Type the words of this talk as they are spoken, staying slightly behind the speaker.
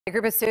A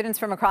group of students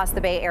from across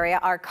the Bay Area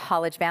are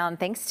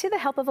college-bound thanks to the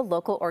help of a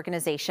local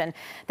organization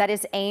that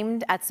is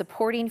aimed at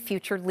supporting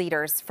future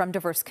leaders from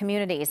diverse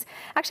communities.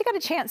 I actually got a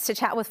chance to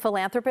chat with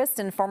philanthropist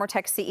and former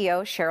tech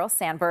CEO Sheryl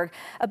Sandberg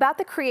about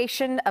the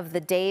creation of the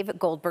Dave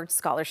Goldberg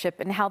Scholarship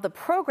and how the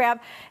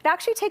program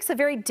actually takes a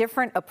very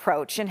different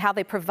approach in how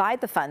they provide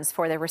the funds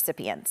for their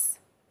recipients.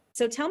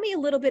 So tell me a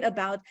little bit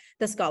about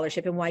the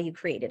scholarship and why you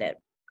created it.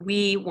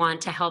 We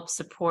want to help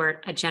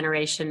support a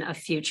generation of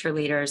future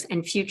leaders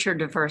and future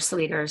diverse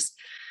leaders.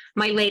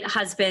 My late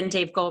husband,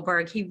 Dave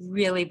Goldberg, he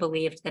really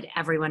believed that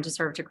everyone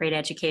deserved a great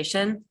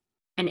education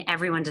and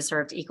everyone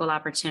deserved equal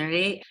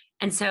opportunity.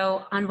 And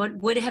so on what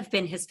would have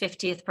been his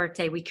 50th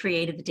birthday, we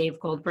created the Dave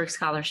Goldberg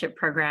Scholarship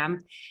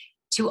Program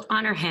to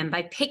honor him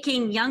by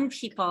picking young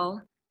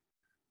people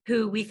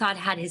who we thought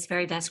had his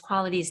very best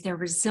qualities. They're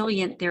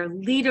resilient, they're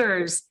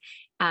leaders,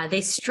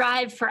 they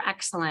strive for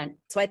excellence.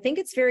 So I think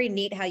it's very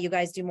neat how you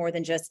guys do more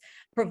than just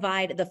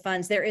provide the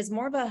funds. There is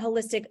more of a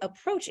holistic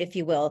approach, if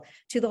you will,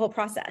 to the whole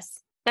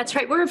process. That's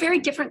right. We're a very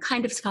different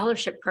kind of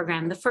scholarship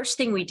program. The first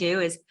thing we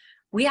do is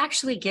we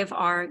actually give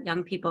our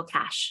young people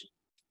cash.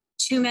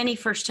 Too many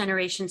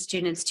first-generation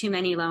students, too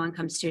many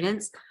low-income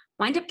students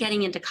wind up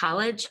getting into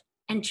college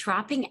and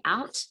dropping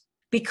out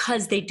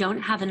because they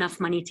don't have enough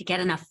money to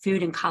get enough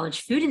food in college.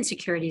 Food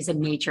insecurity is a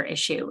major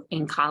issue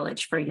in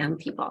college for young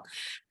people.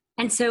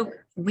 And so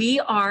we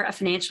are a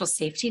financial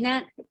safety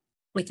net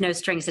with no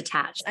strings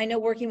attached. I know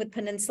working with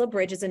Peninsula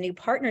Bridge is a new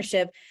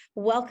partnership,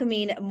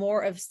 welcoming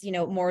more of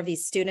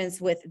these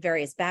students with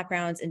various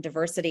backgrounds and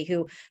diversity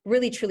who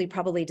really, truly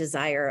probably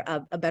desire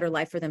a better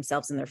life for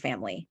themselves and their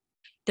family.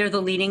 They're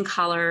the leading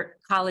college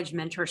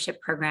mentorship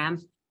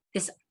program.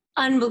 This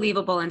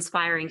unbelievable,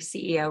 inspiring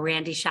CEO,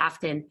 Randy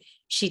Shafton,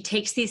 she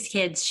takes these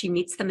kids, she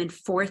meets them in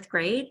 4th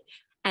grade,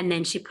 and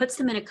then she puts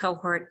them in a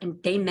cohort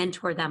and they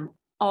mentor them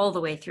all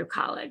the way through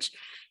college.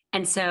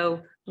 And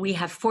so we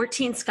have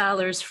 14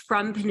 scholars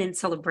from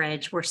Peninsula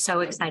Bridge. We're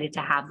so excited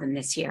to have them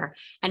this year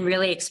and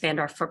really expand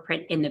our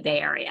footprint in the Bay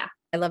Area.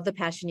 I love the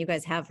passion you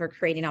guys have for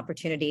creating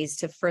opportunities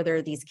to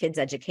further these kids'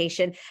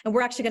 education. And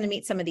we're actually going to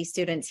meet some of these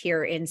students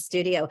here in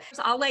studio.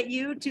 So I'll let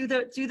you do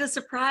the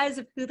surprise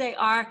of who they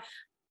are.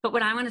 But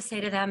what I want to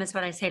say to them is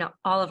what I say to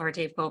all of our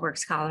Dave Goldberg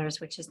scholars,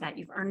 which is that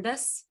you've earned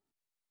this.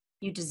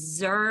 You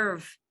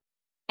deserve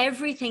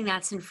everything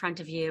that's in front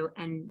of you,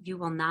 and you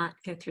will not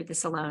go through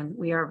this alone.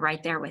 We are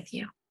right there with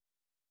you.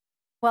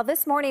 Well,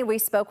 this morning we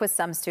spoke with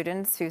some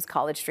students whose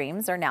college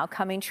dreams are now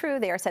coming true.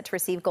 They are set to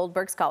receive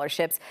Goldberg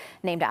scholarships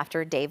named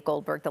after Dave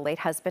Goldberg, the late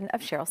husband of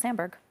Sheryl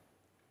Sandberg.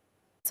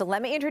 So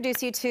let me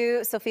introduce you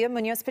to Sofia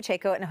Munoz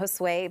Pacheco and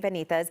Josue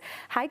Benitez.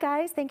 Hi,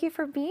 guys. Thank you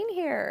for being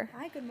here.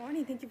 Hi, good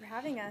morning. Thank you for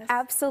having us.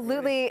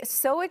 Absolutely.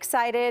 So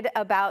excited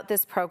about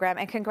this program,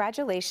 and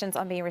congratulations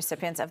on being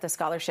recipients of the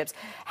scholarships.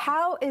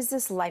 How is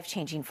this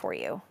life-changing for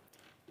you?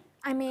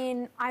 I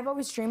mean, I've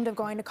always dreamed of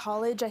going to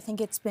college. I think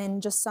it's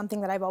been just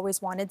something that I've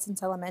always wanted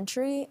since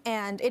elementary.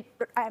 And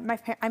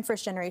I'm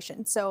first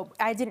generation, so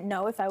I didn't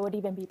know if I would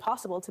even be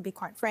possible, to be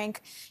quite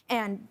frank.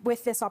 And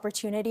with this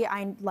opportunity,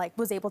 I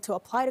was able to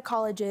apply to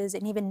colleges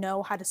and even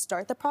know how to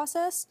start the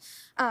process.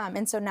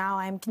 And so now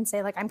I can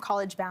say I'm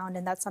college bound,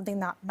 and that's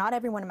something that not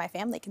everyone in my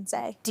family can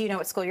say. Do you know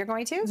what school you're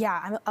going to?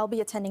 Yeah, I'll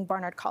be attending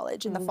Barnard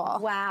College in the fall.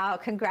 Wow,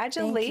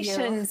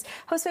 congratulations.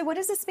 Josue, what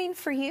does this mean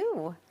for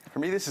you? For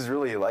me, this is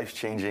really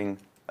life-changing.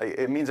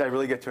 It means I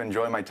really get to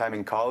enjoy my time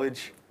in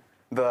college.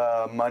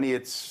 The money,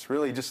 it's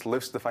really just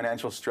lifts the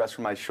financial stress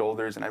from my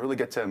shoulders, and I really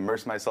get to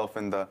immerse myself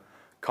in the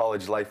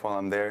college life while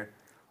I'm there.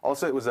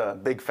 Also, it was a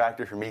big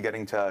factor for me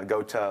getting to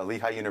go to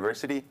Lehigh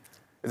University.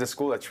 It's a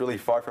school that's really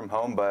far from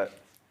home, but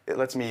it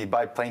lets me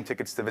buy plane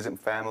tickets to visit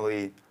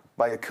family,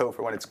 buy a coat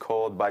for when it's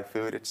cold, buy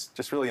food. It's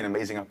just really an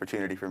amazing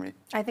opportunity for me.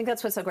 I think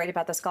that's what's so great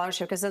about the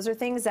scholarship, because those are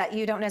things that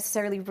you don't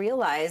necessarily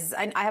realize.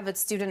 I have a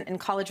student in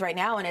college right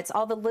now, and it's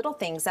all the little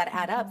things that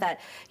add up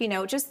that,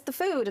 just the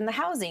food and the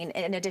housing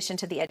in addition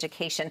to the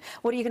education.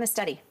 What are you going to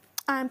study?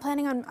 I'm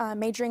planning on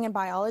majoring in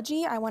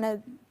biology. I want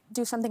to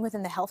do something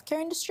within the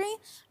healthcare industry.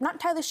 I'm not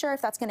entirely sure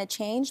if that's going to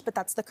change, but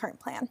that's the current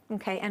plan.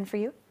 Okay, and for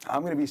you?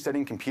 I'm going to be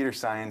studying computer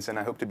science, and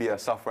I hope to be a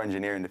software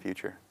engineer in the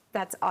future.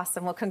 That's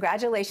awesome. Well,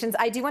 congratulations.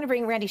 I do want to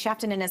bring Randy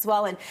Shafton in as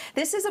well. And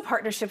this is a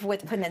partnership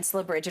with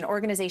Peninsula Bridge, an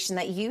organization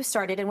that you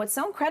started. And what's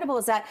so incredible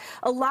is that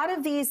a lot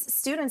of these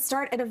students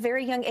start at a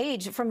very young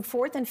age, from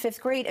 4th and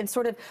 5th grade, and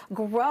sort of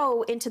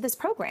grow into this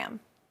program.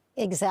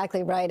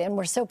 Exactly right. And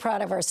we're so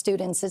proud of our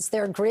students. It's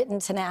their grit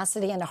and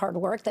tenacity and hard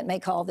work that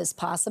make all this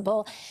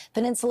possible.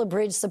 Peninsula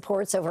Bridge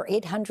supports over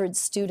 800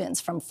 students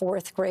from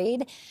 4th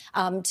grade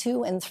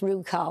to and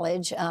through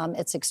college.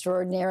 It's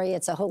extraordinary.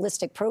 It's a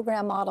holistic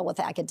program model with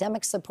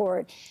academic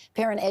support,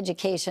 parent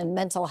education,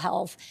 mental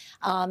health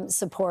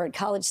support,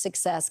 college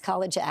success,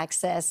 college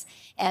access.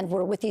 And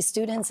we're with these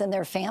students and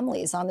their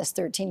families on this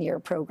 13-year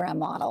program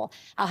model.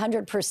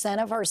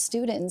 100% of our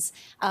students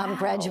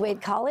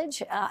graduate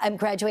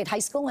high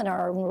school and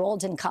are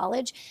enrolled in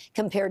college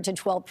compared to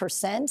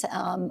 12%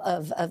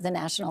 of the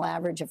national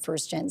average of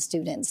first-gen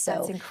students. So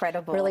that's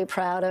incredible. Really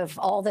proud of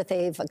all that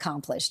they've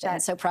accomplished,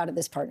 and so proud of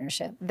this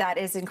partnership. That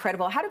is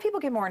incredible. How do people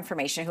get more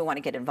information who want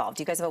to get involved?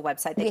 Do you guys have a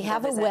website? We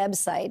have a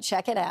website.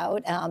 Check it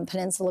out,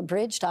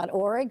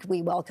 peninsulabridge.org.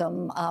 We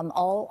welcome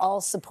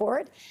all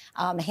support,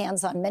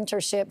 hands-on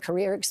mentorship,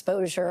 career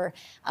exposure,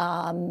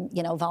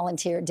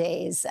 volunteer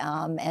days,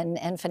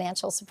 and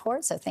financial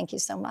support. So thank you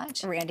so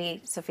much.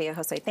 Randy, Sophia,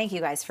 Jose, thank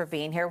you guys for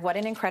being here. What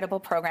an incredible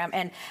program.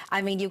 And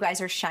I mean, you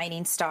guys are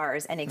shining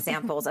stars and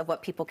examples of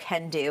what people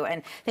can do.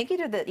 And thank you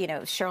to the,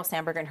 Sheryl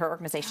Sandberg and her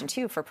organization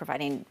too for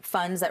providing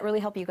funds that really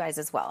help you guys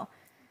as well.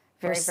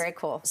 Very, very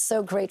cool.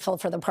 So grateful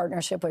for the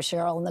partnership with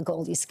Sheryl and the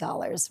Goldie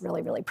Scholars.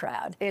 Really, really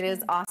proud. It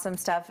is awesome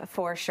stuff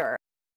for sure.